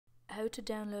how to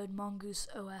download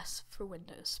Mongoose-OS for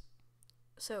Windows.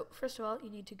 So first of all, you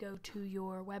need to go to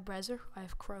your web browser. I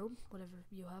have Chrome, whatever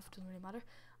you have, doesn't really matter,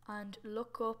 and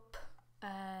look up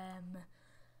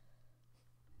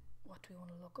what do we want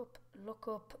to look up? Look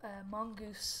up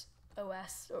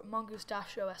Mongoose-OS or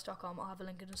mongoose-os.com. I'll have a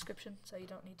link in the description, so you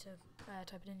don't need to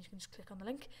type it in. You can just click on the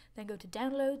link, then go to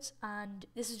downloads, and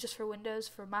this is just for Windows.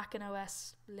 For Mac and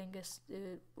OS, Linux,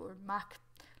 or Mac,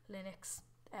 Linux,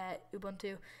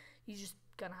 Ubuntu, you just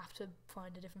gonna have to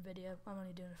find a different video. I'm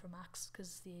only doing it for Macs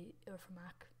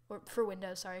or for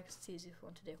Windows, sorry, because it's the easiest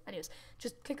one to do. Anyways,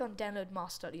 just click on download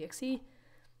mos.exe,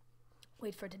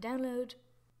 wait for it to download.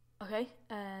 Okay,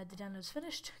 the download's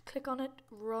finished. Click on it,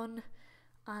 run,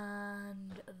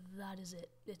 and that is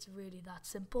it. It's really that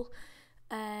simple.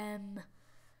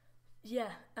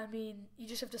 Yeah, I mean, you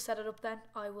just have to set it up then.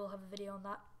 I will have a video on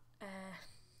that,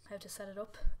 how to set it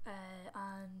up,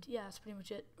 and yeah, that's pretty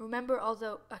much it. Remember,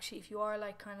 although, actually, if you are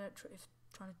like kind of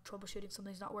trying to troubleshoot if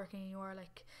something's not working and you are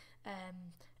like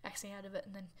exiting out of it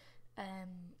and then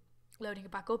loading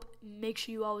it back up, make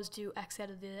sure you always do X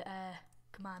out of the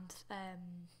command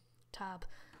tab.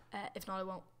 If not,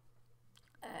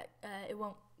 it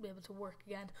won't be able to work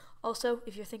again. Also,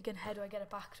 if you're thinking, how do I get it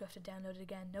back? Do I have to download it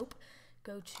again? Nope.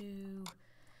 Go to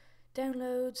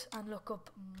downloads and look up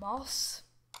MOS,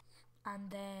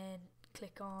 and then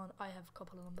click on, I have a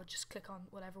couple of them, but just click on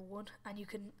whatever one, and you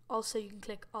can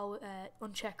click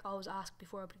uncheck always ask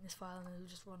before opening this file, and it'll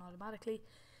just run automatically,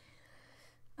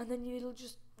 and then it'll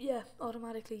just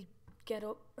automatically get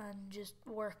up and just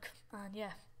work. And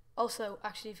yeah, also,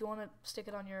 actually, if you want to stick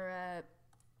it on your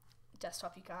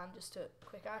desktop, you can, just to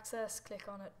quick access, click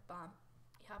on it, bam,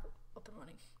 you have it up and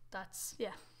running. That's,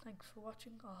 yeah, thanks for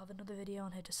watching. I'll have another video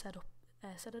on how to set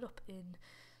it up in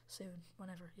soon,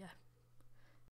 whenever, yeah.